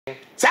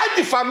That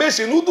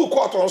defamation who do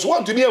court on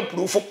want to be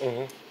improve.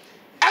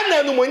 And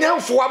then the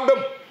money for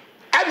them,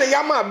 and the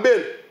Yama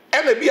bill,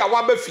 and the be a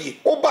wabber fee,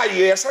 or buy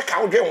years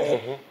account.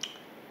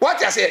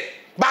 What I say,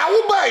 but I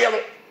will buy you.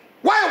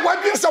 Why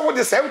working so with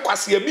the same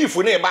Akwasi beef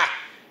for neighbor?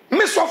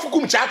 Miss of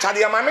Kumchacha,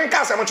 the American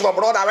customer to a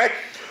brother, right?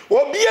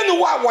 Or be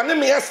anyone one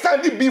me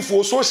stand the beef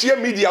for social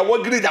media,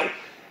 what grid out.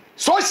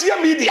 Social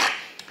media.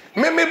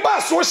 Me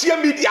ba social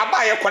media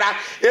buy a quara,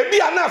 a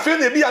be an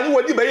affair, be a new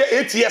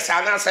 8 years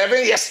and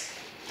 7 years.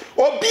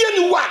 Or be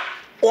anyone,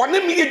 or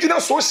name me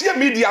social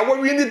media where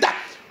we need that.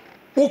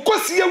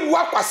 Ukosi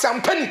Awuah kwa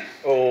sampani.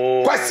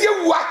 Kwasi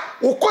Awuah,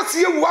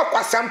 Ukosi Awuah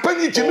kwa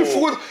sampani Jimmy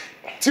Food,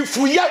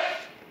 Tifuya,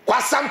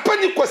 kwa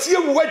sampani Kwasi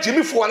Awuah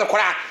Jimmy Food na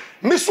kwara.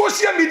 Me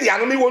social media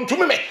no me want to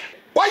me.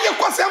 Why you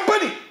kwa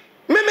sampani?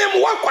 Me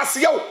mo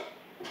Kwasi Awuah.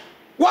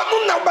 What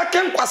na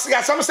backen Kwasi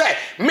asam say,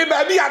 me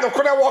baby a no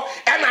kwara wo,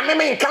 and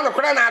me nka no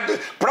kwara na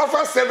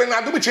Prophet 7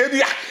 na do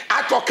chedia,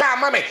 atoka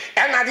ama me,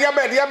 and na dia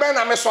be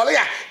na me sole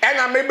ya,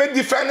 and me be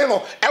defending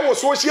no, e wo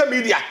social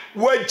media,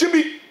 wo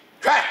Jimmy.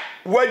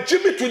 What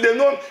Jimmy to the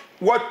known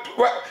what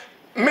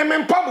me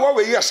mpaboa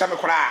we yes me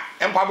kra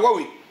mpaboa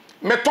we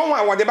me ton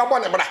a wode babo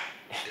ne bra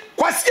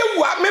Kwasi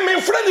Awuah me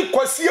friend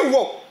Kwasi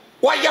Awuah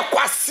wa ye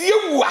Kwasi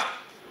Awuah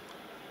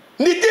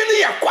ni deni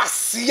ye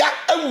Kwasi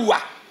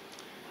Awuah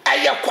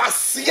aye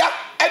Kwasi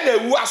e na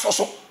Awuah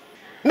soso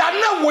na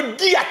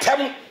wodi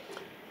atem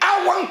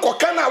awon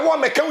koka na wo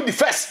meka di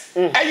first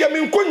aye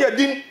me nkonya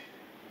din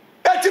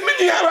eti me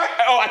ni ara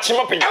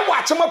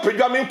achema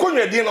pedwa me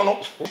nkonya din no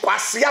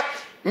Kwasi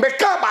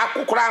meka ba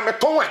akukura me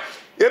ton a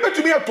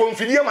ebetumi ato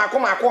mfidie mako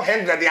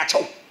 100 de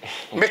achew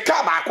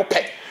meka ba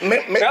akopɛ me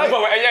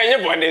enye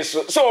bone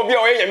so obi a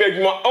oyenya me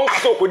adwuma on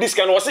so ko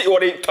diska no se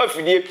ore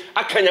tafidie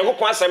akanya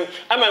ko asem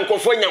ama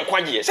nkofo nya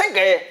nkwaje se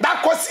gaye da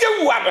Kwasi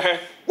Awuah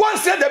won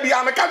se da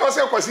bia meka ko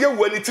se Kwasi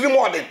Awuah ni tirim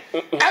ode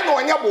e na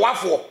onya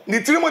boafo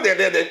ni tirim de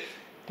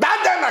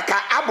da na ka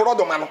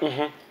Abronoma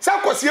no se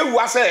Kwasi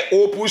Awuah se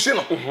o pushi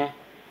no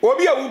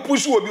obi a wo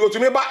pushi obi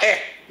otumi ba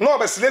no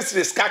be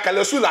silesile ska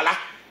kala sulala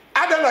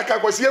Adom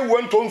Kyei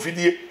Bribe ton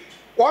fidie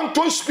one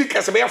ton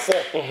speakers be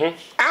 4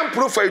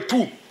 amplify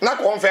 2 na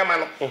confirm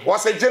no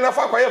was a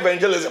Jennifer kwa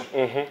evangelism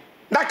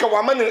na ka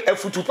wa man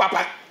afutu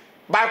papa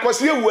ba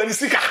Akwasi Awuah ni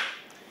sika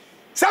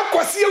sa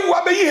Akwasi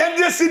Awuah be yi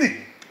 100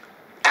 cedi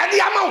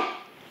ade amaw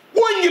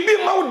won yi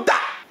bi maw da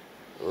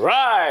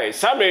right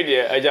some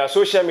media aja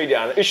social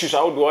media issues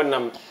how do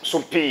nam so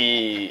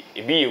pe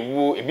ebi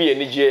ewu ebi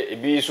enije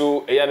ebi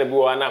so eya na bi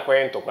wa na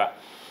kwentokwa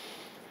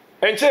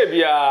enche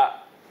bia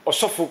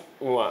Osofu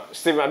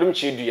Stephen Adom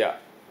Kyei Bribe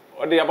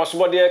ode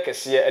abasobode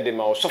kese e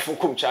ma osofu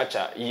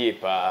Kumchacha yie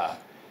pa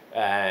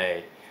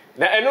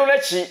na eno na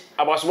chi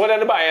abasobode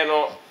ne baaye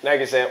no na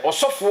ge se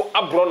osofu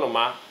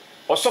Abronoma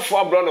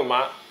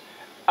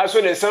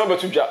aso ne nsema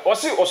batudwa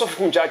osi osofu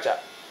Kumchacha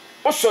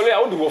osole a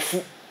wode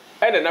wofu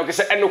ene na ge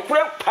se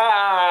enokure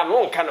pa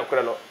no nka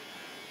nokure no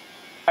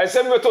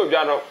asem beto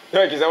dwa no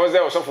na ge se wo ze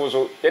osofu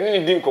so ye ne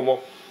di nkomo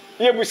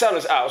ye busa no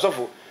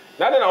osofu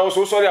na de na wo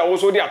so sorry a wo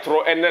so di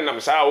atoro enne nam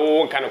sa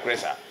wo nka nokure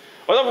sa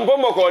osofu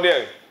mpommo ko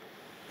de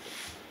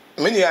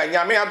meni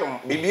anyame adom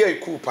bibia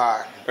eku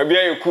pa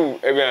bibia eku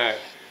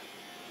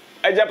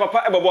eja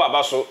papa ebobo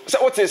abaso se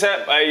wote se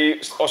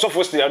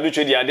osofu sti adu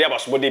chedi ade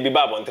abaso bode bi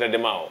ba bontre de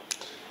ma o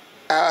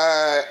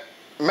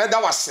meda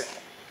wase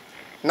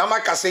na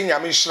makase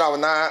nyame hira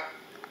na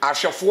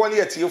ahwefo ne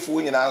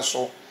yetiefo nyina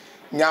nso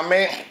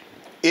nyame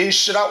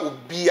enhira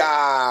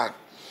obia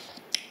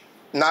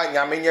na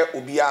nyame nye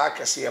obia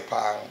kese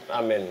pa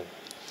amen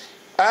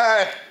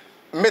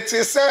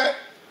meti se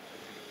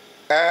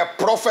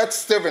Prophet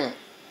Stephen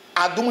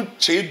Adom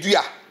Kyei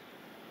Bribe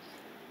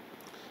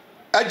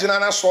agina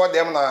na so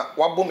dem na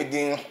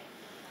wabomidin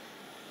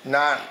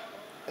na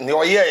ne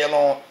oyeye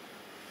no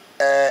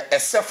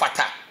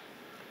esefata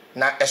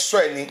na eso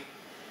ani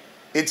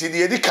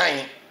etidi edi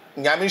kan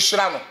nyame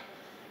hira no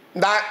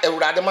da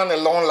ewurade ma ne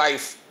long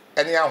life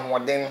ene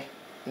ahoden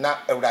na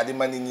ewurade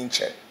ma ne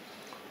nyinche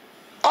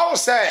all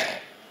say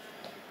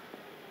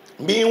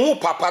mi hu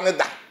papa ne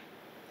da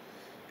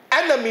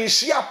ana mi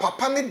hia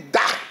papa ne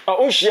da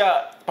o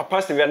hia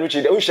papa Stephen Adom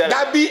Kyei o hia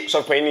dabi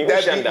so pani o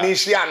hia da mi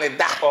hia ne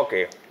da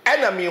okay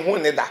ana mi hu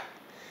ne da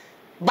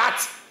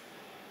but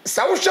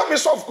sa wo hia me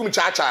sof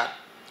Kumchacha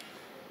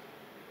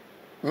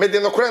me de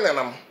no kore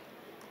nenam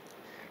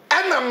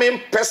ana me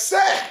pese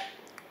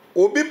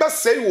obi ba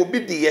sei obi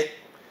diye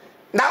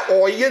na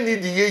oye ni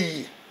diye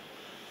yi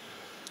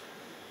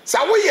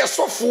sa wo ye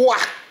sofo a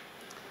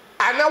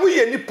ana wo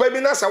ye nipa bi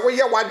na sa wo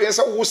ye wadwen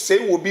sa wo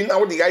sei obi na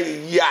wo de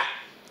aye yi a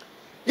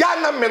ya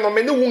na me no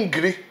me ne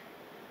wungri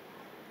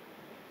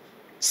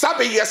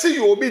sabe yesi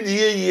yo obi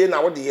diye yi na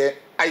wo de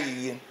aye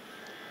yi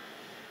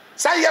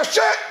sa ye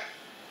hwe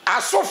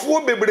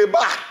asofo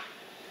bebreba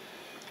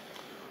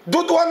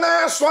dodo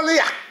na sole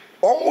ya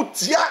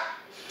omutia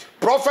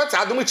Prophet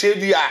Adom Kyei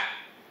Bribe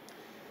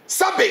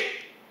sabe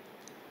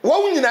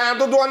wo nyina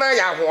dodo na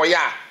ya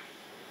hoya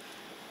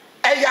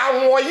e ya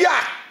hoya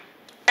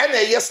e na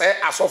ye se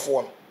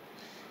asofo no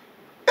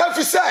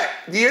efise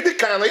de edi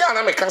kan no ya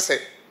na meka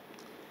se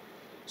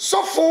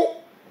sofo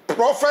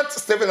prophet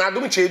Stephen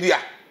Adom Kyei Bribe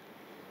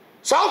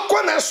so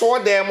akona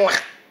so dem a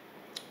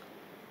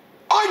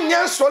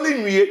onya soli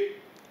nwie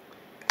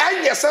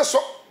anya se so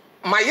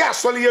maya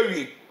soli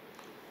awie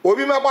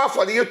obi mebo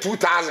afode ye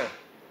 2000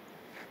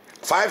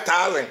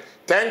 5000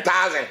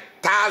 10000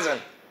 1000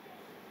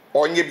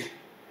 onye bi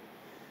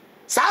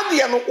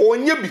sadia no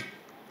onye bi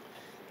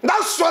na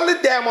soli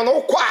dem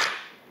no kwa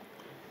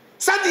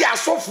sadia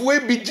sofo e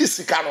bi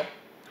gisika no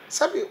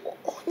sabi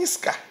onye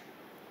sika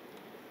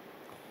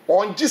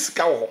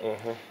onjisika wo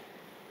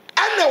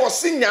ana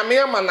wosi nyame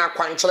ama na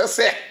kwankyere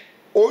se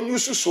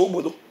onyusu so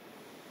obodo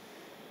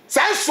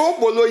se so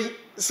obodo yi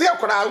se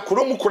akora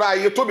kurom kura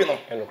ye tobi no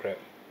enokre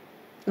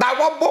da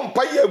wo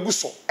mpa ye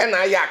aguso na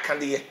aye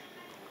akade ye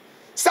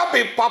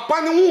sabi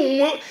papa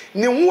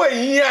ni hu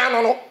ahia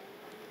no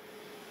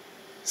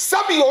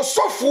sabi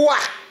osofo a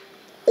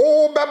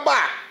o beba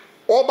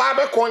o ba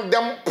be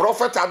condemn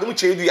prophet Adom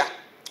Kyei Bribe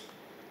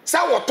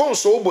sa wo ton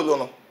so obodo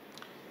no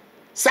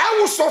sa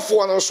wo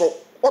sofo no so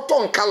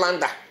oton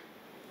calendar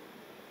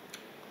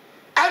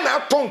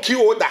ana ton key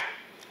order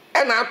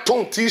ana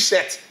ton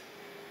t-shirt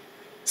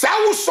sa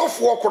wo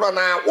sofo okoro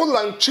na wo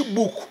launch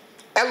book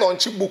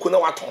launch book na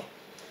waton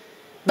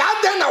that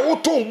then na wo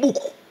ton book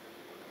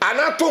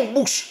ana ton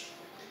books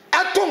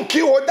aton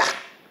key order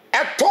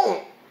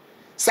aton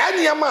sa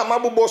niam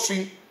amabobo so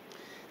yi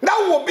na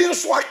wo bi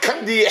nso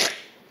aka de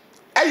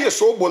eye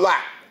so bolo a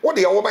wo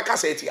de wo beka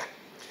sa etia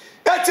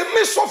eti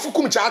me sofo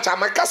Kumchacha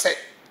makase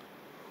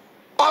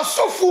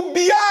Osofu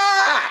biya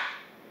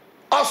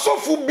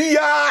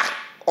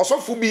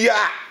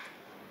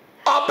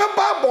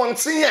obeba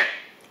bontin a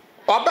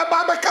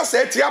obeba beka sa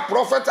etia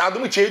prophet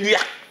Adom Kyei Bribe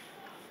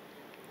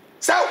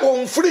sa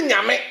wonfiri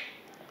nyame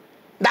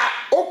da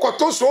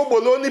okoto so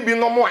bolo ni bi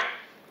nomo a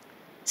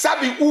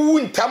sabi uwu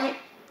ntam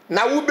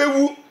na wo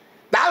bewu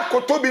da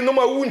akoto bi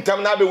nomo uwu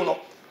ntam na bewu no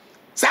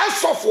sa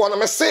sofo no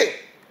me se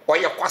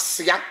oye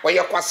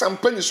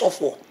kwasampa ni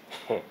sofo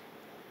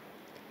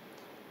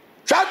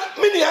Chad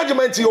mini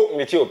argument yo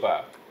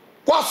metiopa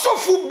wa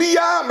sofu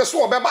bia me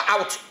so obeba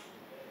out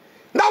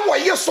na wo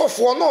ye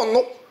sofo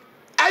no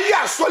aye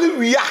asoli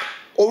wia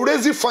o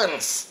raise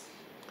funds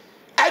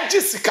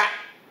agisika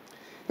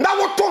na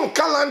wo ton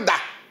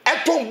calendar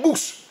eton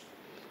books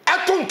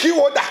eton key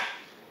order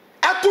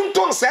eton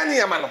ton sani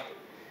yama no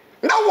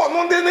na wo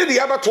no de ne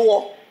dia beto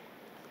wo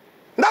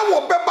na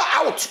wo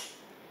beba out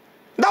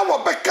na wo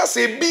beka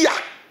se bia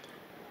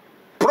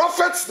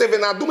prophet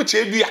Stephen Adom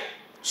Kyei Bribe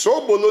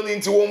so bolo ni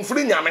nti won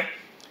firi nyame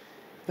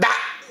da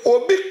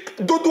obi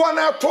dodo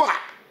na to a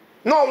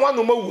na onwa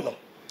no mawu no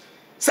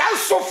sa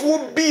sofo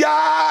bia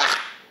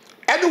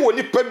ene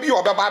woni pa bi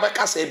obeba be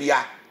kasa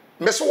bia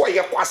me so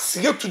woye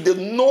kwase to the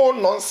no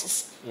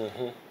nonsense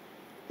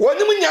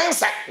woni mu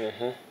nyansa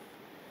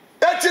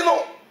eti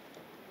no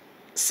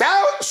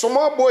sa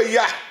small boy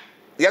ya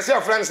yes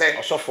your friend say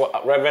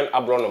Awuah Rev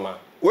Abronoma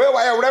we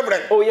were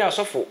reverend. Oh yeah,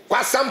 so for.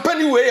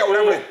 Kwasampani we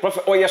reverend.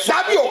 Prophet. Oh yes.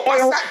 Sabio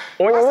kwasa.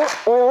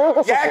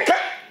 Yake.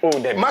 Oh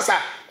dem.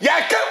 Masa.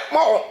 Yake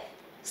mo.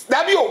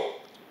 Sabio.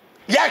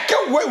 Yake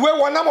we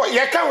wona mo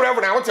yake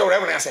reverend. What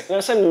reverend say? Na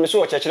say me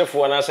so church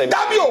for na say.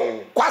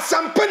 Sabio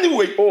kwasampani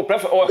we. Oh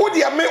prophet. Oh. Wo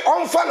dia me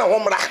onfa na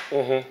homra.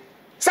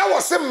 Sa wo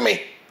se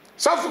me.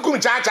 So fu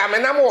Kumchacha me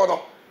na mo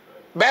no.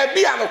 Ba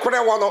bia no kore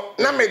wo no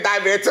na me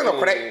divert no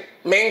kore.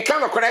 Me nka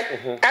no kore.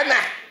 Ena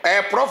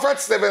prophet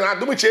Stephen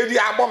Adom Kyei Bribe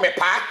abo me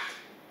pa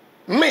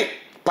me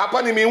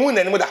papa ni me hu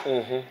nanim da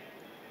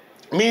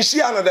me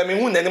nsia na da me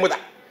hu nanim da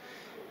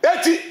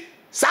eti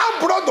sa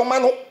brodoma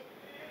no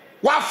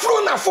wa fro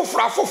na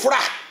fofora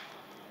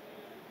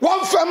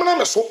won fam na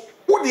me so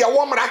wo de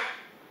wo mra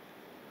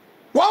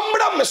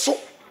me so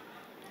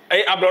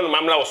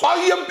Abronoma mra wo so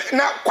oyem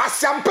na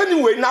kwasampani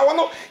we na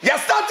wono ya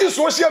start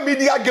social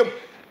media game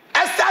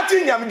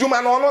starting nyam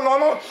juma no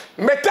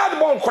method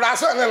bon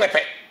kuraso na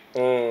nepe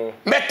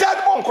method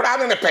bon kura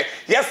na nepe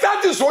ya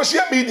start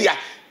social media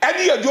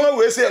eni adwuma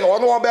we say no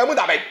wono oba mu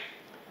dabe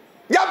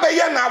ya be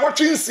ye na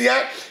wotwe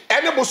nsia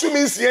eni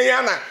bosumi nsia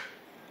ya na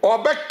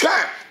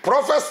obeka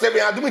prophet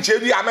Stephen Adom Kyei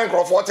Bribe amen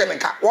crofo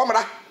tenka wo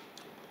mra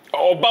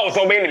oba o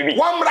so be ni bi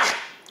wo mra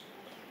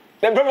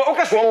the prophet o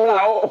ka so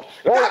mra o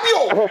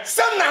dabio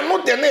se na no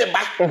de ne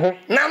ba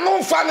na no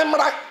mfa ne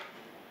mra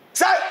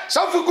se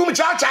so fu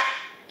Kumchacha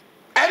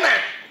ena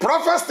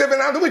prophet Stephen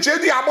Adom Kyei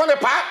Bribe abone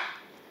pa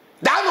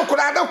da no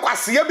kura da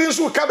kwase ya bi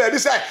nso ka ba bi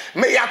se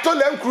me yato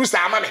Land Cruiser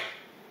ama me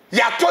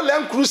yato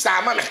Land Cruiser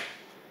ama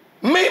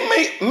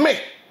me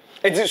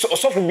eti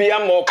so fu bia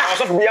mo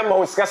so fu bia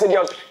mo sika se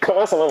dia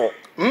ka sama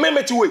me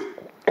meti we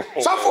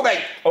so fu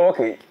ben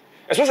okay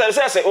especially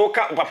say o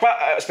ka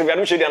papa Stephen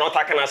Adom Kyei Bribe na o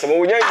ta kana se mo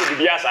wonya ni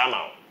bia sa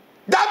ama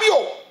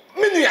dabio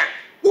menua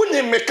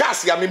woni me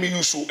kasi ya me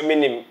yusu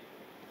menim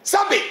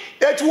sabe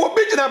eti wo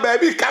bi gina ba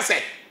bi kase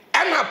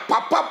ena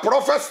papa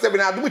prophet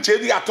Stephen Adom Kyei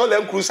Bribe yato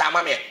Land Cruiser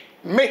ama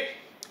me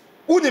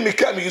woni me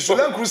ka me yusu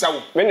Land Cruiser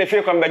wo me ne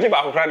fie kwa mbaji ba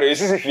akokra do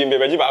esisi fie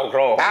mbaji ba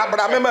akokra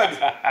abra me ma bi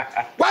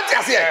what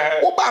you say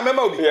wo ba me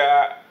ma bi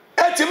yeah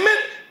eti me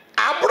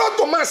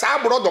abrodoma sa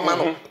abrodoma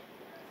no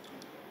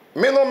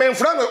me no me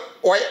friend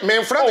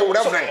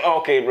reverend.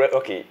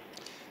 Okay.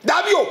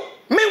 Dabio,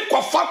 me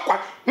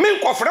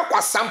nkofre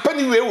kwa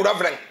sampani we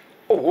reverend.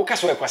 Oh, wo ka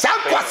so kwa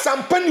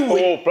sampani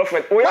we. Oh,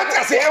 prophet. What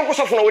I say enko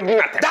sofo na wodi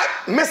nata.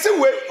 That me say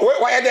we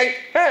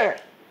den.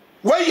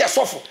 Where you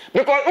suffer?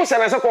 Because who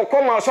said I said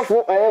come out suffer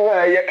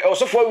or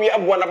suffer we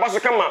have one about to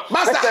come out.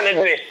 That's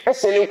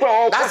it.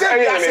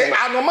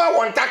 I no ma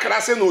want takra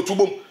say no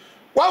tubom.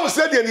 One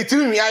said the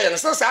nitiri aye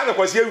so say na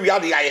kwase wi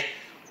ade aye.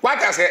 What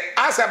I say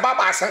as a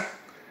baba san.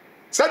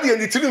 Said the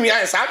nitiri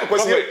aye say na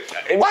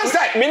kwase. One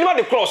say minimum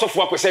the cross of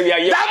kwase wi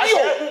aye.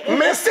 Dabio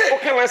me say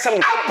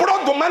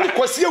abro do man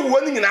kwase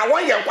wi ani na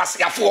wan ye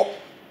kwase afo.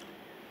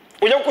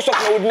 Oya ko so na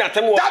wodi na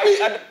tem wo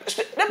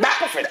that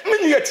perfect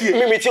me you tie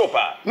me tie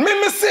opa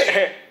me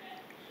say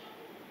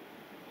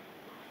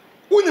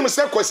unim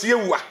say kwase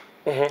ewu a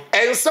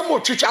ensem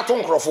otwitwa to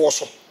nkrofo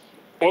so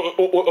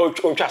o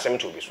twa asem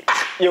to bi so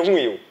ye hu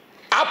ye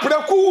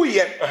apreku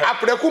ye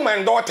apreku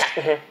man daughter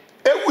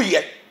ewu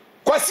ye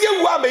kwase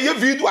ewu a me ye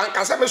video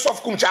ankasa me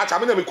sof Kumchacha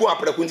me na me ku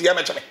apreku ndi ye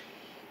me cheme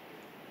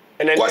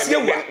kwase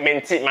ewu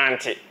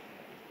menti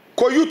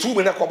ko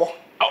YouTube na kobo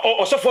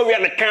o so for we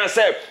na kan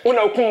say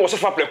una okum o so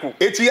fa preku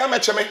eti ya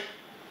mecheme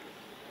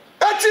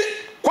eti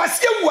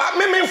kwase ewu a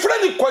me mfra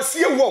ni kwase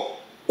ewu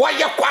wo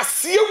ye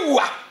kwase ewu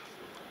a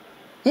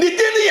ni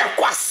deni ye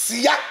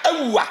kwase ya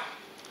ewu a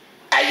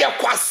eye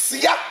kwase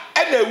ya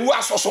na ewu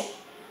asoso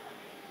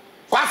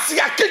kwase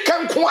ya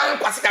kikan kwa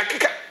kwase ya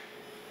kikan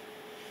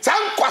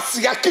san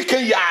kwase ya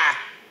kikan ya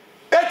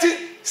eti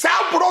sa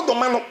abrodo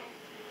man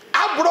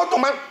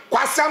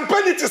kwase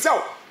ampani ti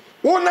sell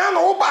wona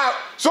no ba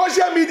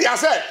social media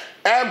say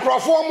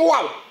perform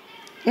wow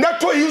na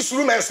to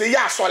instruments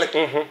ya asole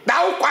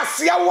da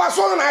kwase Awuah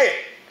so na ye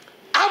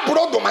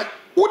abrodo man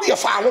wo de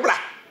fa ho bra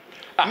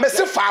me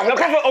se fa ho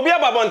bra obi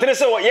ababa ntere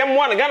se ye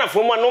mo na Ghana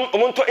fo mo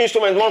no to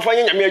instrument mo fa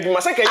nyame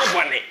adwuma se ka ye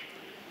bone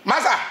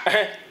masa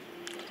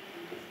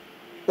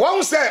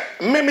won say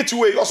mimiti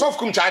we of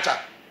Kumchacha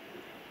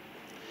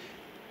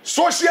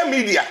social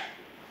media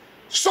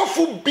so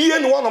fu bie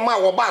no one ma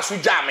wo ba so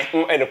jame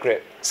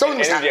enokre so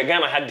ni sa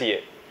Ghana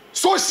hadie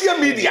social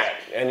media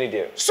any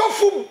day so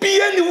fu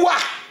bie ni wa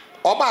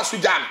oba so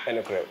jame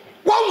enokre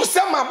won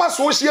say ma ba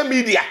social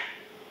media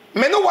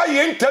me no wa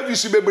ye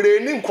interviews bebre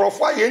ni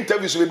nkrofo ye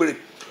interviews bebre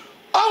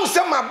on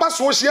say ma ba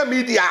social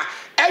media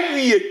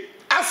awie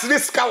asre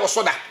ska wo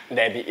so da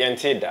bi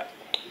yente da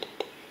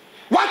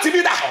what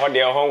be that ho de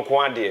ho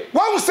nko ade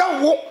won say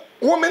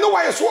wo me no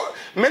wa ye so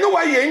me no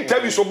wa ye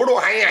interview so bro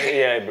han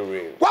ya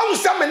bebre won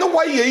say me no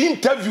wa ye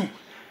interview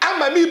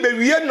ama mi be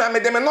wie na me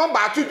de me number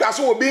atu dwa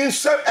so obi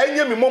nsa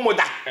anya mi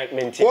momoda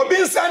obi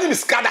nsa ni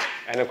miskada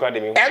ene kwa de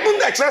mi enu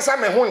na kire sa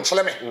me ho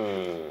nkyere me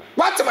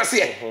what am I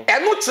say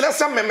enu kire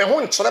sa me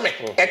ho nkyere me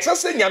e kire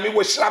sa nyame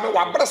wo hyira me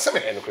wa brese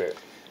me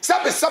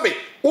sabe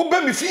wo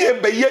be mi fie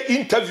be ye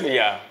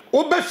interview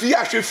wo be fie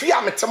ahwe fie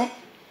ametem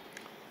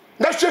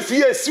na hwe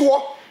fie esi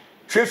wo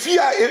hwe fie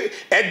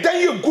edan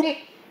ye gum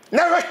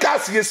na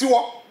rekas ye si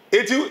wo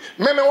eti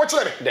meme wo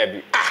kire me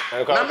dabi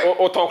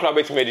o ton club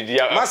beti medidi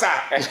ya masa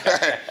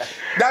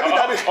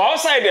dabi all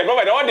side there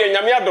brother all the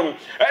nyame adom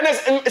ene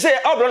say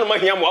Abronoma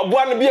hia mo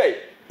aboa no bia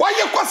wa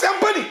ye kwase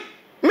ampani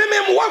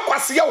meme mo wa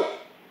kwase ya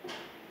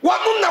wa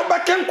no na ba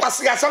ken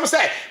kwase ya sam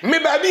say me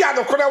ba bi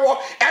adokore wo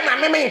ena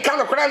meme nka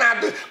dokore na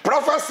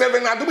prophet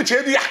 7 na Adom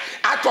Kyei Bribe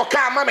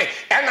atoka ama me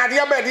ena de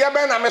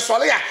be na me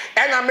sole ya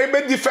ena me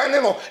be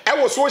defend no e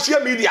wo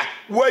social media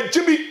wa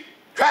jibi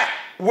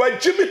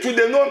to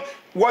the known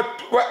what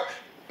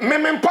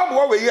meme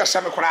mpabo we ye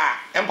same kora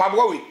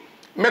mpabo we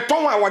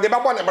meton a wode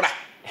babo ne bra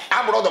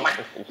Abronoma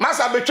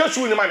masa be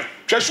twashu ni mame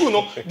twashu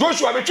no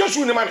Joshua be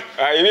twashu ni mame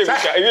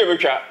ewie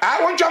betwa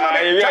woncha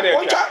mame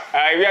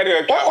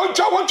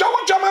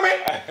woncha mame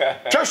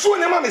twashu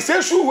ni mame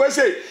se shu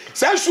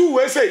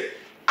we say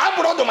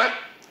Abronoma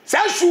se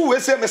shu we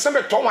say me se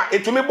meton a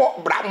etumi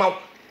bo bra ma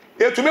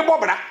etumi bo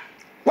bra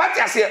what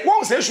ya say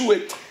won se shu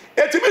we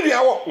etimi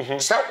dua wo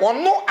se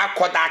wono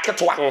akoda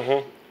ketwa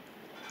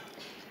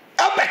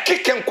aba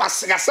kiken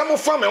kwase asem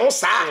fa me ho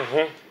saa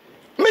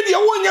me de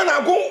wonya na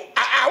ago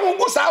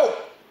saa o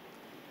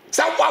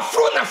sa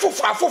wafro na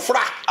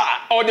fofora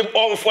all the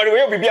for the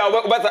way bibia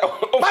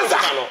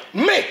basa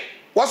me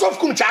was of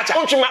Kumchacha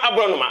onchima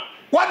Abronoma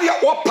what the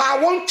pa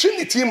won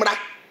trinity mra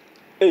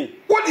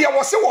what the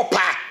was say wo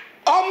pa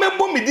o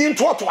mebo me din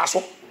to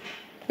aso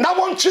na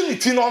won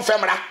trinity no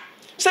femra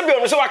se bi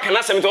on so wakana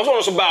asem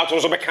to so ba to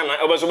so be kana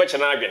obaso be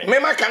chena adwene me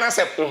ma kana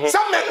asem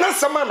some na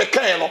sama me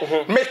kan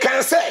no me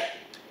kan say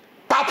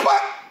papa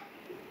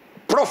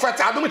prophet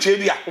Adom Kyei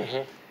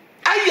Bribe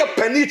aye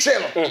pani che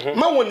no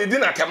ma woni di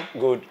natem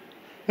good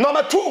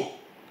number 2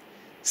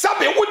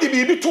 sabe wo di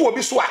bibi to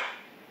obi so a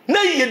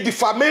na ye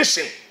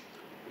defamation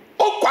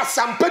o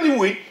kwasampani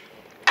we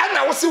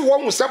ana wo se wo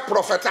hu se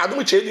prophet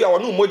Adom Kyei Bribe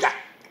wonu moja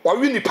wo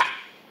wi nipa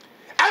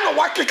ana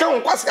wakeka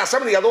won kwasa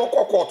asem ne ye do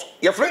court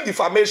ye friend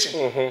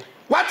defamation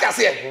what you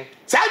say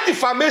say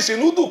defamation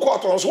no do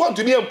court on so want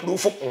to be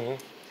improve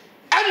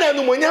ana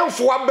no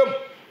monyamfo abam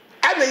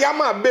ana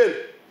yama bail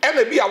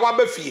ena bi awa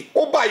ba fie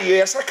oba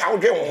ye se ka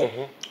odwe ho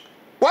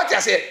What I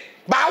say?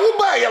 Ba wo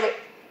ba ye no.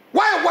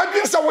 Why what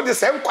been say with the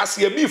same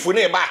kwase beef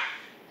ne ba.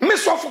 Me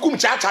so fukum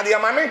chacha de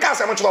ma me nka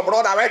asem to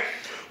brother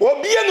we.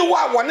 Obi enu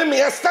wa woni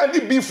me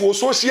stand beef for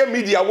social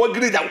media wo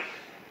gree down.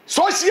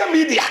 Social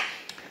media.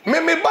 Me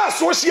ba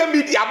social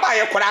media ba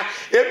ye kora.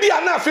 Ebi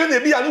ana afi na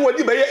ebi anu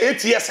wodi be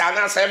 8 years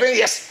and 7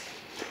 years.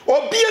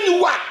 Obi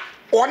enu wa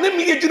oni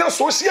me gina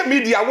social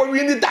media wo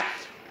wi ni da.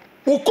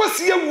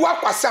 Ukosi ewu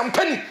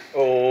akwasampani.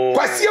 Oh.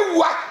 Kwasi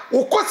ewu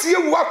ukosi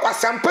ewu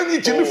akwasampani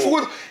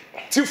jimifu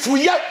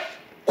tifuya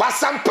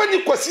kwasampani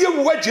kwasi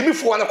ewu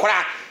jimifu na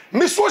kora.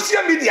 Me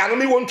social media no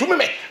me won to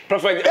me.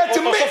 Prophet,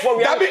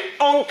 dabi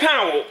on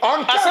kan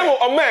asemo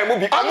o ma mu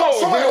bi ono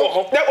obi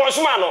wo de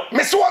osuma no.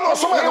 Me se won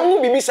osuma no. Wo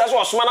bibi sa so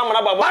osuma na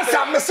mana baba.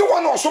 Basa me se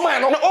won osuma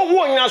no. Na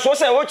owo nya so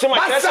se wo chema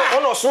kese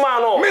ono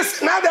osuma no.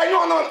 Miss na da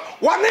nyo no.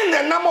 Wone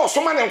ne nam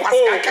osuma ne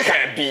nkwasa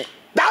kaka bi.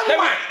 Dan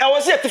one I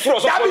was here to feel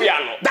so for ya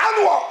no.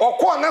 Dan wo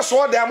okọ na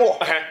so dem wo.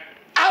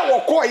 A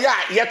wokọ ya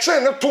ye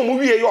kire ne to mu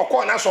wie ye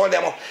okọ na so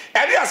dem.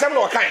 E dey asem na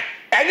okan.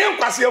 Enye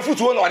nkwase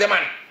afutuo na ode man.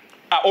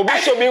 Obi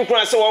so bi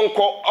nkura se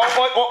wonko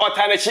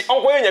otanachi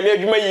onko enyame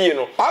adwuma yie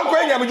no onko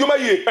enyame adwuma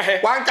yie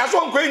wanka so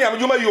onko enyame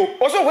adwuma yie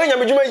o so onko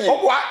enyame adwuma yie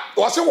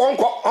o se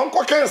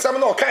onko kan sem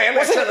na okan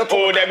na se na to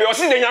o da bi o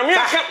se de nyame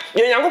aka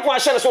ye nyankopon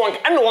ahye so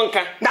wonka na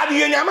wonka na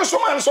de nyame so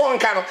man so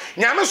wonka no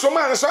nyame so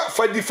man so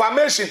for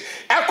defamation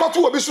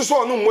ekoto obi so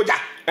onu moja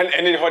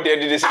and ho de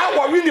this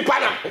awo wi nipa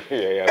na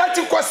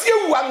ati kwase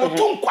ewu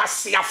anoto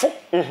nkwasiafo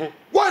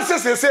won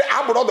se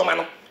abrodoma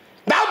no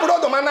da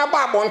brother man na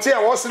ba bonte e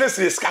wo sire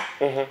ska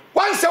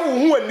wan se wo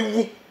hu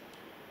aniwu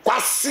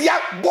kwasia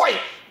boy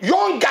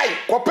young guy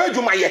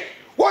kopedwuma ye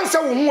wan se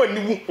wo hu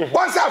aniwu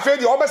wan se afa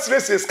de oba sire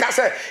ska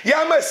se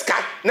ya ma ska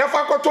na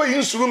fa koto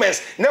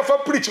instruments na fa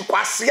preach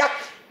kwasia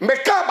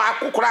meka ba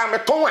akokora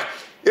meton a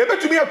e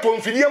betumi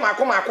atomfidie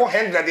mako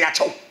 100 de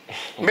achew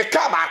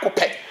meka ba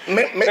akopɛ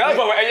me na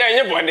ba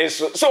enye bone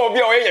so obi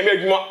a o enya me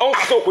adwuma on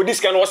so ko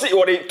diska no wo se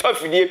wo de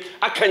tafidie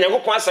aka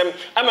nyankopon asem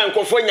ama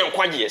nkofo nya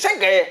nkwagie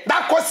sengaye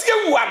da kosie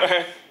wu am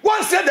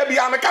won se da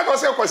bia meka ko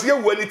se kosie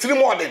wu ni tiri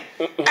mo den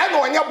e na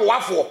onya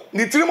boafo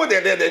ni tiri mo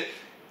de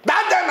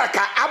da na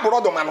ka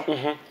abrodoma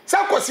no se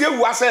kosie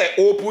wu ase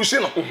o pushi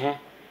no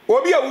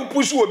obi a wu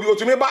pushi obi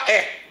otumi ba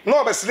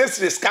na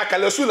obesire ska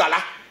kala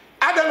sulala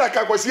ada na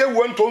ka kosie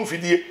wu ntom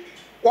fidie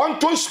one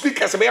ton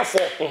speakers be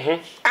 4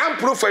 and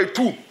profile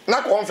 2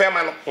 na confirm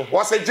no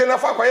was a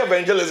Jennifer kwa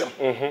evangelism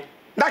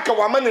that ka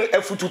woman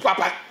afutu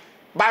papa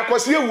ba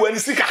kwase ewu ani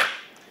sika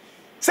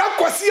sa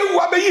kwase ewu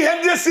abeyi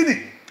 100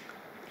 cedi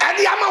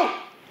ade amaw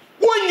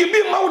wonyi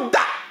bi maw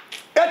da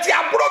eti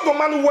abrodo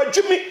man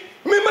wajimi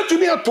me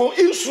matumi ato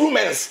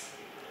instruments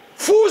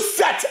full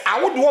set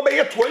awodo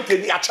obeye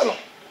 20 di ache no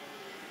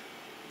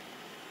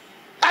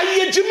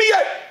aye jimi ye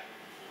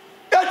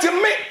eti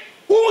me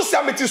won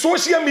samiti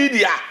social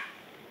media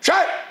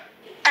try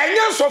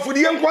enye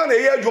sofudi enkwa na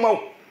ye adwuma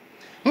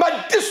ma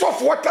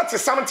disof water to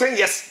something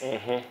yes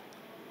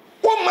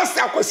o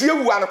master Akwasi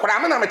Awuah an kwara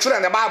me na me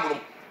kire na Bible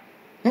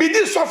me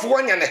disof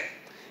wonya ne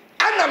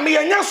ana me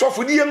enya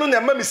sofudi ye no na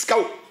ma miska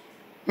o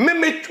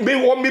me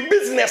wo me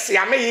business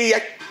ya me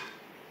ye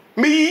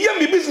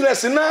me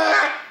business na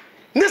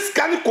ne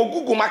scan ko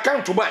Google my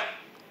account to buy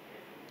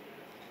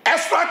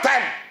extra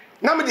time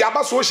na me di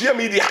aba social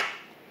media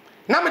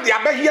na me di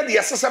aba here de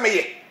yesesa me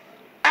ye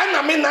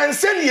ana me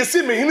nansen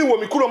yesi me hini wo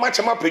me kuro ma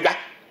chema pega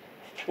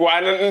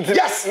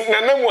yes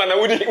nanamu ana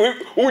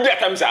wudi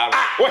atamsa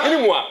wo hini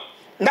mu a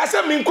na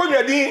se me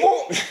nkonwadin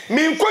o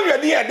me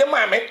nkonwadin e de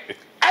ma me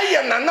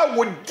aye nana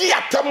wodi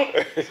atam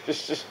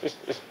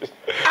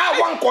a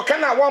wan koka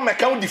na wan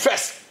meka wo di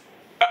first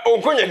o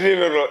nkonwadin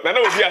no nana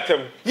wodi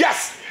atam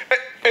yes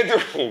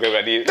edo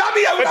ngabadi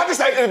dabi ya that is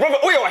like brother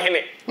wo ye wo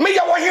hini me ye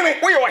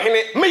wo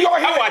hini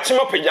awa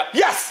chema pega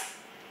yes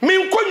me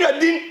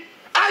nkonwadin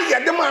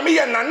aye de ma me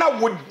ye nana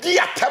wodi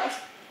atam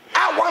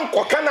a wan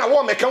koka na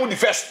wan meka wo di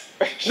first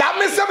that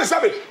me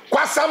sabe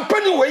kwa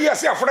sampani we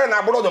yes afre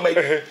na abrodo mai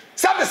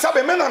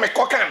sabe me na me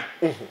koka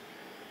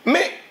me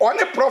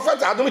one prophet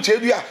Adom Kyei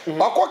Bribe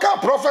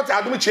okoka prophet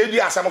Adom Kyei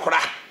Bribe asam kora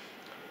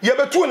ye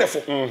betu ne fo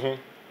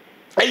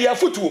aye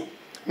futu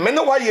me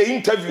na wa ye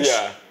interviews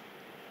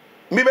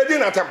me be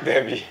din atam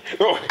debi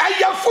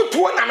aye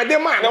futu na me de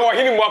man na wo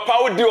hini mu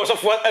apa odi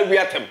osofo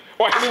awiatam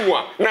wo hini mu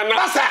na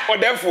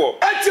odefo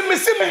enti me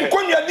se me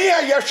nkonwa din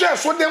aye hwe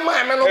so de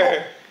man me no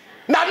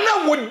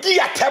na wodi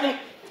atam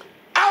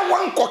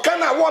awan koka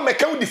na wo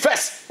meka wo di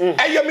first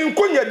aye me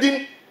nkonwa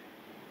din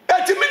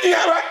eti me ni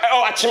ara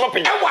o achima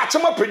pejwa e wa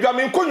achima pejwa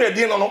me nkonwa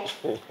din no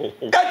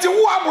eti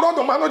wo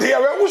abrodo ma no de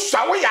yawe wo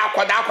swa wo ya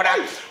akoda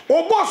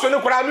wo boss ne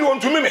kora mi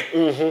wontumi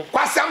me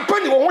kwa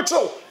sampani wo ho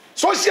chew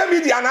social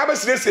media na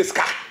abesire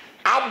ska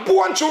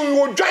abo nche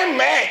wo dwan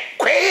me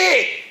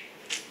kwe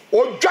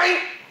o dwan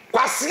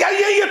kwa sia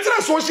ye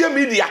tra social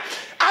media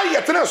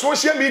aye tra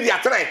social media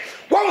tra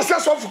won se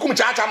so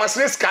Kumchacha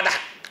masire ska da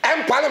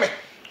empale me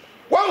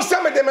won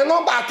se me de me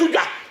number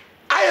atudwa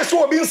aye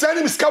so obi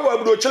nsani miska wa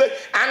abrochile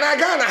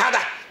anaga na hada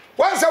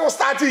won se wo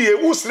start ye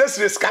wo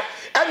sire ska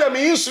and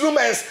me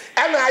instruments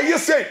and aye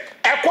say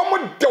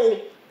ekom dew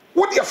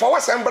What the for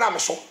wasembra me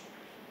so.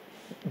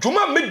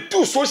 Juma me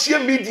do social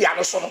media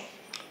no so no.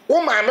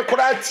 Wo ma me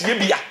kora tie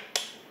bia.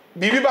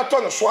 Bibi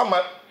bato no so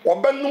ama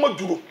obenum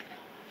duro.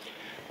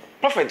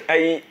 Prophet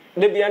I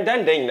de bia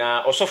dandan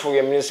na osofo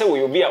we me say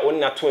we obi a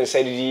onna to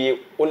nsadi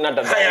onna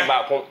dada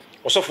ba ko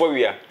osofo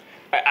we a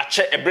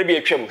ache ebre bi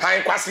atwam.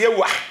 Han Akwasi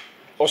Awuah.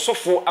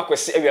 Osofo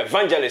Akwasi Awuah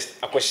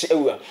evangelist Akwasi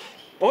Awuah.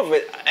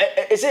 Prophet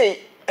say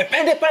a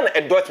pende pan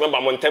a dot member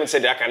montem say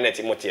they can net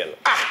motiel.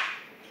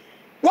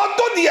 What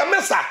do the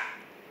mesa?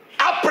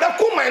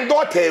 Apreku my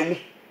daughter ewu.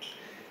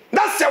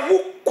 Na se wo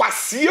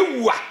Akwasi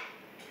Awuah.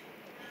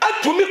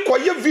 Atumi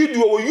koye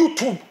video on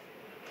YouTube.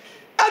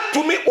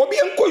 Atumi obi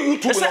enko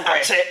YouTube no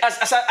koye.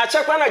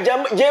 Ache kwa na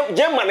jam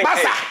man.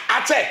 Masa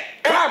ache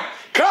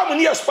cram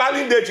near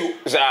spelling date you.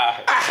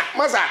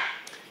 Masa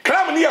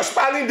cram near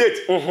spelling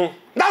date.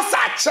 That's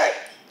ache.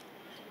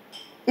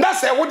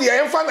 That's what the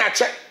emfa na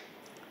ache.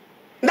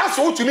 That's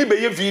what to me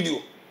be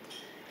video.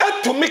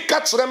 Atumi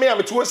catch me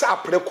am to say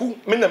apreku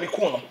me na me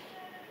ku no.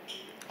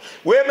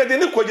 We me de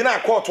ne kogina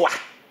akọtọ a.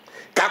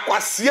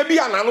 Kakwasie bi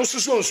anano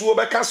susu nsuo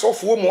be ka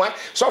sofuo mu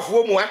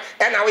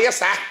e na we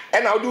yesa e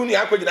na odu ni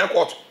akogina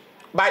akọtọ.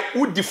 By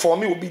who deform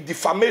will be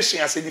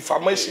defamation as a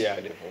defamation. Yeah,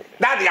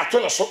 that they are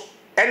trying to so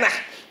and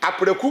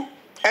apreku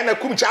and a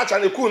kumchacha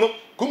ne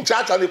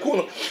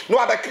kuno no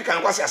other kick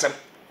and Akwasi asem.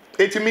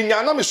 Eti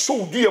minya na me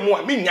so du yemu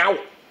a minya wo.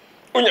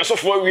 Onya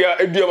sofo wi a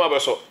eduama be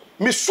so.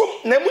 Me so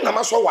na mu na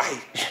maso wa he.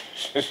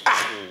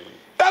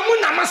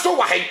 Emu na maso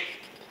wa he.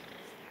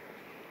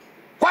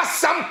 Kwa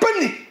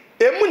sampani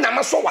emu na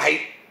maso wa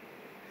he.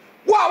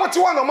 Wa wote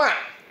wa no ma.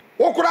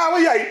 Wo kura wo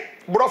yai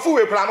brofu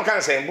we kura am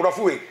kan sen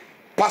brofu we.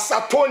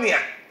 Pasatonia.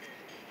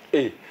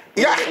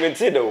 Yeah.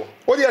 Mentido.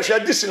 What you share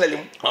additionally?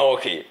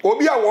 Okay.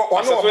 Obi a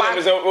ono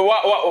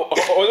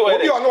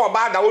obi ono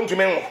oba da won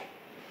tumi ngo.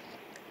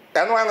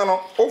 Eno ano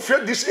no. O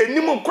fie this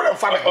enim nkore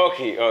mfa me.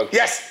 Okay.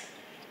 Yes.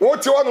 Wo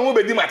ti ono mu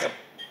bedi matem.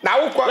 Na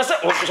wo kwa. Na se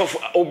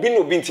obi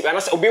no obi nti, na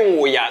se obi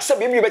nwo ya. Se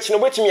bia bi bechi no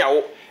betimi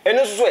yawo.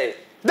 Eno so e.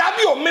 Da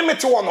bi o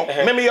memete wo no.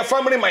 Meme your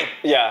family mind.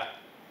 Yeah.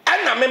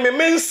 Ana meme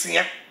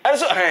mensia. Eno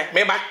so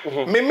meba.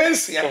 Me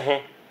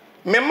mensia.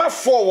 Mema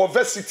 4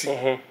 university.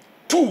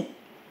 2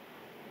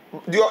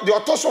 the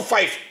Otoso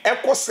 5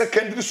 Eco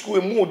Secondary School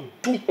emu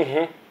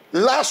 2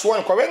 last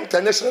one kwa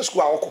international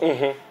school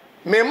awoko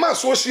mema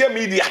social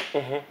media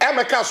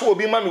emeka so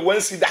obi ma me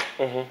wansi da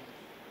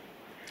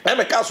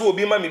emeka so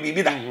obi ma me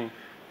bibi da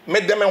me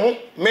dem ho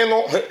me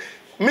no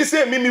me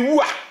say me wu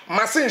a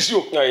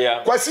masenhio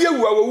Akwasi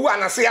Awuah wu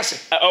anase ya hye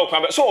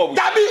kwa so obu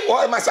dabi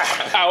o masa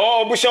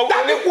obu show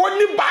dabi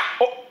woni ba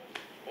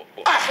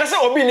na se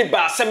obi ni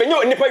ba se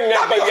benyo nipa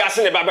nyina ba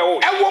wiase ne ba be wo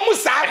ewo mu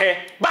sa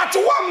but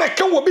wa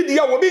meke wo bi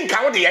dia wo bi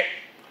nka wo de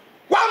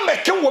wa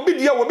meke wo bi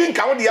dia wo bi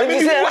nka wo de me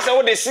ni wa se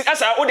wo de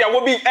asa wo de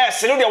wo bi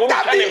se wo de wo bi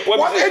ka ne ko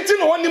bi eti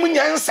na wonim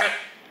nyansa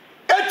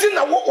eti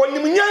na wo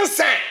onim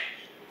nyansa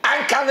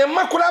anka ne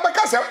makura ba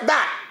ka se da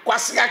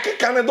Kwasi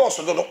akeka ne do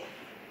so dodo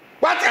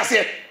what I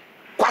say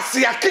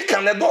Kwasi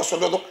akeka ne do so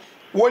dodo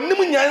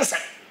wonim nyansa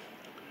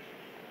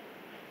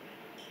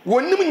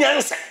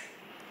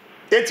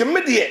eti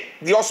medie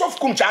the osof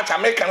Kumchacha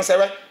American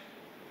sewe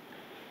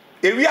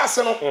ewi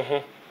ase no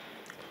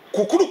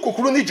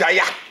kukuru ni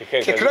jaya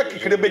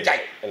kekere be jai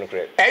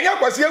enya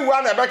Akwasi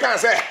Awuah na be kan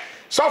se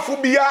sofu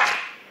bia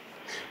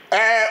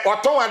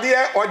oton ade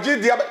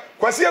oji dia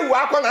Akwasi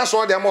Awuah akọ na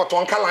so dem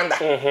oton calendar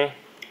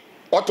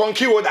oton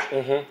kioda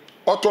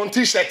oton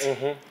t-shirt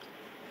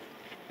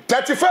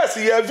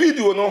 31st year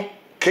video no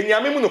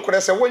kenyame mu no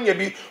kore se wonya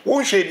bi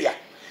won hwe bia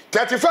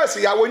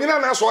 31st ya wonyina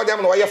na so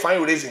dem no ye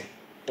fine raising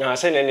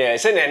say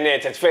ne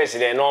 31st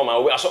dey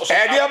normal we aso e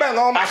dey be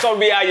normal aso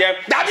bia ye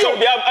aso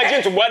bia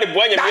agent bo ade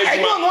bo anya bi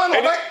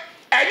adwuma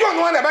ejo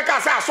no na be ka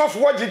say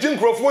asofo jijin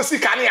krofo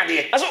sika ne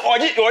ade aso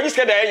oji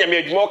sika dey anya bi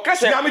adwuma o ka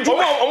say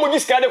omo ji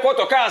sika dey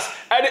quarter cars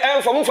ade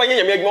enfo mo fa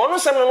nya bi adwuma ono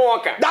sem no no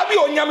ka da bi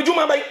onyam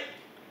dwuma bai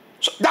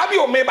da bi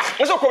o meba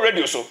aso ko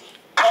radio so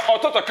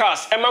Ototo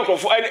cars ema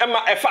nkrofo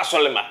ema efa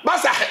solema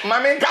basa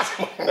mame nkas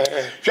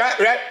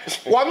re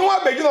wonu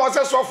abegi na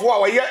ose sofo a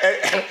we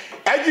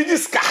agigi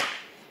ska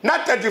na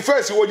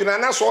 31st wo gina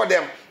na so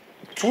dem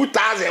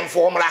 2000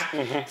 formula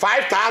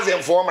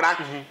 5000 formula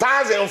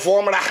 1000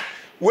 formula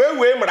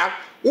we mra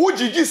wo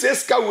gigi se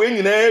ska we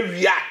nyina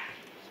awia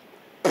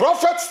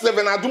prophet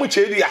Stephen Adom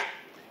Kyei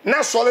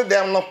na sole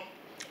dem no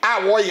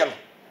a wo ye no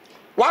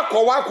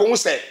wako hu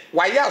se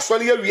wa ya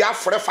sole awia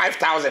frɛ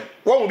 5000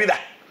 wo mu bi da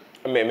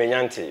me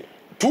nyante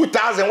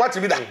 2000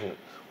 what be that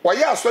wa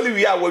ya sole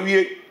wi a wa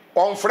wie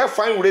on frɛ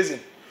fine reason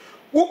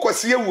wo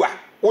Akwasi Awuah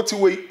wo ti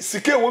we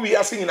sike wo wi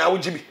ase nyina wo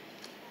gibi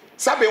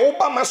sabe wo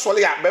ba ma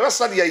sole a be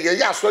wesa de ye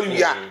ya sole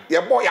wi a ye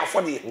boy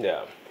afode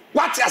yeah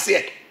what you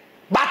say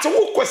but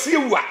wo Akwasi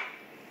Awuah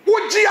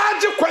wo gi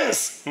age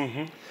queens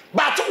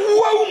but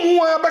wo mu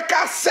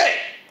abeka se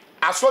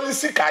asole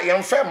sika ye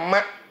mfa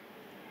ma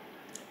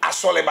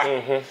asole ba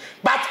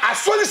but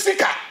asole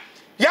sika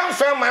ye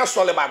mfa ma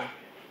asole ba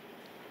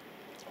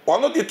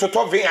ono di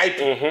toto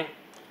VIP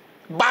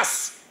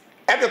bus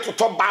e di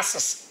toto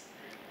buses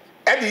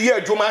e di ye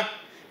adwuma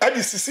e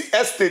di sisi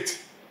estate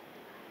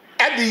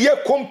and the year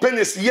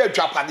companies year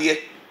Japade.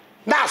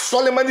 Now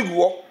Solomon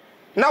go.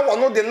 Now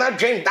one of the not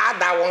drink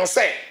that one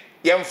say.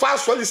 Yem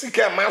fast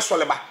solicicate man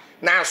soleba.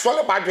 Now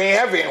soleba drink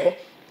heaven.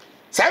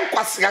 Sam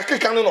Kwasi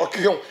Canon or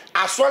Kion.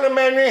 A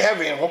Solomon in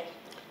heaven.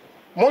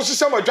 Most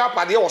some of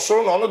Japade or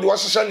so no the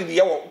was the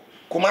year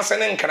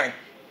Kumasan and Kran.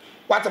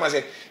 What am I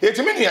saying? It's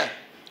a minute.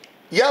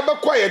 Yaba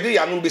quiet day,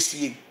 I know the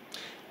sea.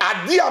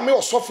 A dear me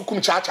or soft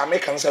Kumchacha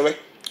make answer.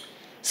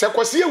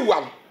 Akwasi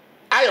Awuah,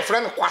 I a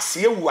friend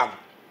Akwasi Awuah.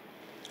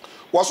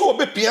 Was so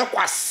be Pia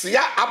Akwasi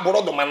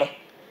Abronoma no.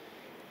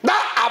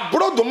 That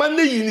Abronoma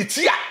ne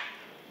unity.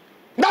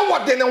 Now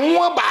what then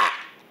one ba?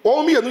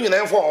 Oh me anu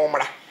nyina for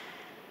omra.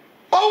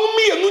 Oh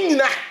me anu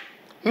nyina.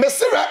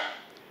 Mesira.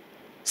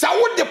 Sa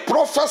what the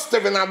prophet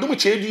Stephen Adom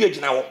Kyei Bribe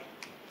gina wo.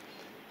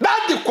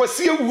 That the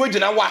Akwasi Awuah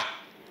gina wa.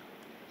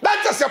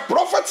 That is a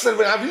prophet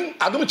Stephen Adom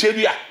Kyei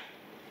Bribe.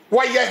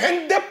 Why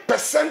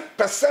 100%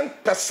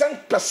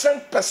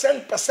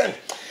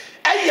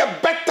 a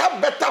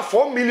better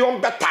 4 million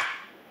better.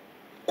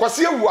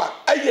 Akwasi Awuah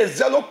a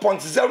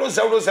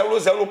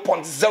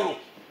 0.0000.0.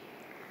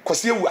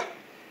 Akwasi Awuah.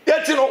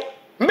 Yet you know,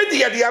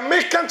 media the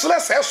American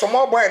class has some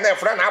more boy and their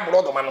friend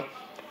Abronoma.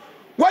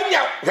 When you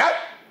have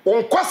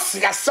on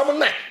Akwasi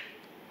Awuah,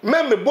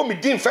 member Bomi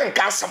Dean Fan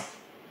Castle.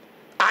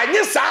 I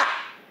guess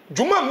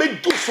Juma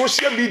made do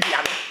social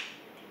media.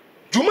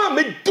 Juma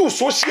made do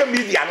social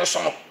media no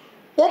so.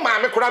 O ma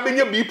me kura be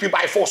nya BP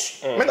by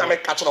force. Me na me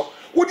catch no.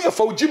 Wo dey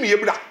fa Jimmy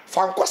ebra,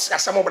 fa nkosi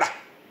asem bra.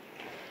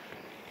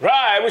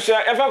 Right, we should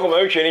ever come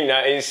out training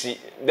na NC.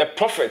 The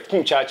prophet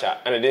Kumchacha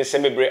and then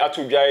celebrate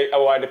atudwai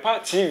our the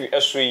part TV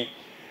esui.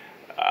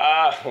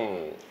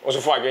 Also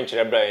for again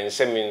chere bra en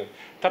semin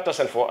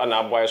 30% for an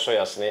aboy so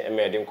yasne e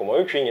me dem come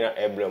out training na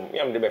ebram.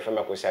 Yam de be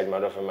fema ko side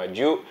man of fema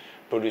Joe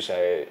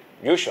producer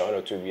Joshua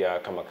no to be a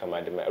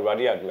kama de me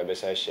radio ad me be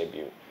say share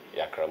bi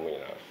yakra mu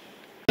nyina.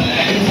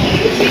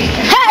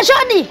 Hey,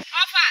 Shodi!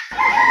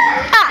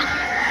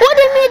 What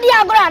the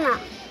media grana?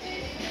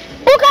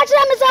 Who catch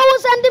them is who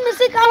send me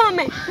sick on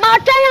me? My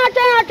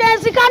ten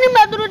sikani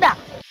medruda.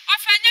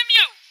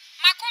 Ofanyamio,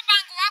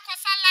 Makobango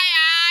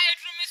Wakosalaya,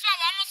 Drumiso,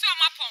 almost your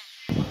mapon.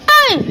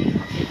 Hey!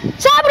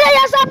 Sabre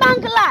yasa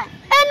bank lie.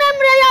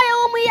 Enemre ya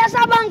umi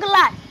yasa bank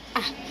lie.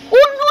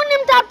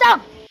 Unim tap. I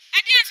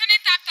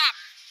didn't tap.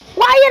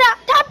 Why you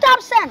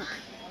tap send?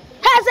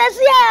 Has a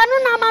sia no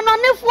na man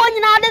on phone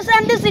na de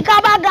send this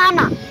ikaba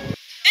Ghana.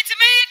 It's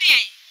me.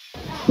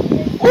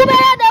 Who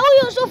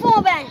use your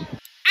phone?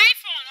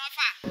 iPhone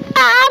offer.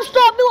 App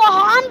Store be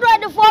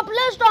 100 for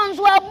Play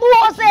Stores where boo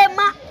say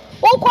ma.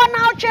 Who can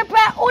now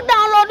cheaper? Who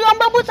download your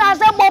babu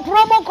as a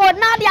promo code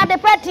now the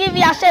pet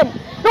TV asem.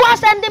 Do I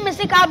send the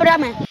music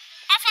Abraham? Offer 2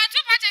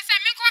 patches a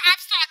Miko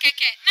App Store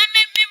keke. Na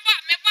me ba.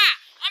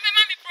 O me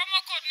ma me promo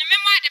code na me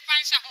mo de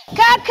pansha ho.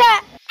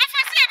 Keke.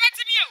 Offer see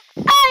betimi o.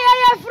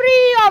 Ay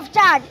free of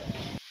charge.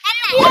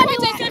 What is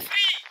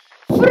free?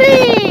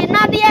 Free.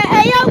 Na the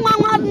young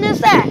one ne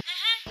say.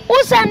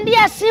 Who send the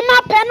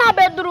Sima Pena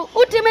bedroom?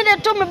 Who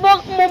timid to me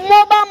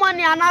mobile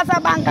money and as a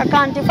bank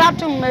account if I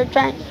to me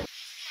train?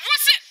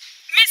 What's it?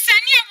 Miss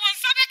Sania won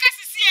Sabeka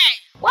CCA.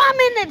 1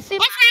 minute,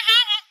 Sima.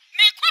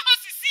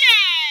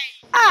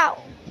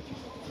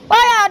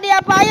 Why are the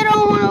Apayro?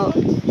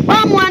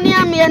 1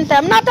 year me and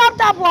them. Not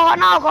tap or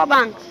now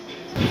bank.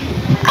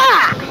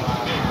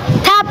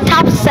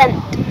 Tap cent.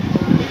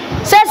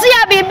 Says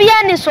here, baby,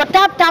 and is for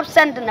tap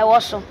cent in the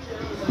washroom.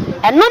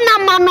 And no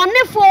man on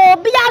the for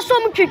be a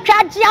some to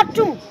charge ya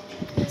too.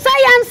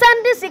 Say and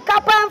send this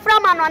capa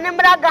from an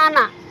Onembra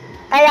Ghana.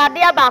 I had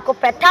dear back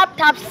up a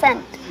tap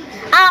cent.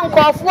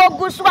 Uncle for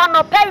goose one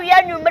or Perry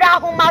and Numera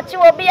who match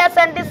will be a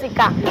send this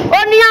car.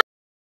 Only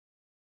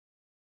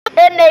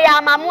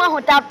a mamma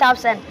who tap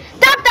cent.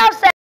 Tap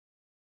cent.